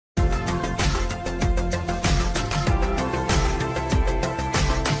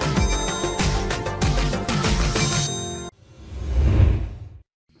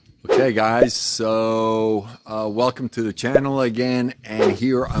Okay guys, so welcome to the channel again, and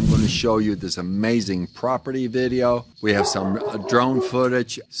here I'm going to show you this amazing property video. We have some drone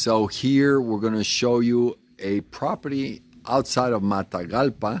footage. So here we're going to show you a property outside of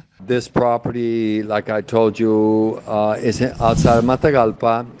Matagalpa. This property, like I told you, is outside of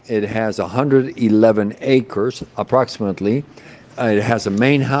Matagalpa. It has 111 acres approximately. It has a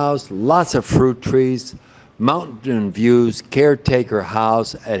main house, lots of fruit trees, mountain views, caretaker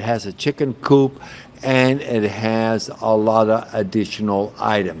house. It has a chicken coop, and it has a lot of additional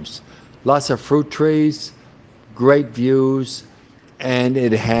items. Lots of fruit trees, great views, and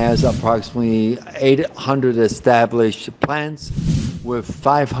it has approximately 800 established plants with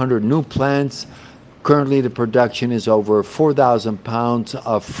 500 new plants. Currently, the production is over 4,000 pounds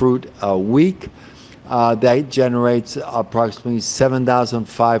of fruit a week. That generates approximately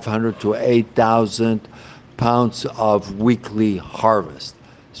 7,500 to 8,000 pounds of weekly harvest.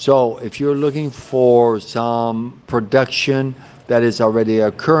 So if you're looking for some production that is already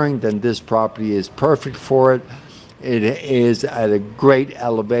occurring, then this property is perfect for it. It is at a great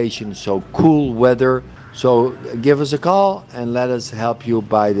elevation, so cool weather. So give us a call and let us help you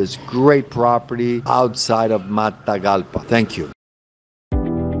buy this great property outside of Matagalpa. Thank you.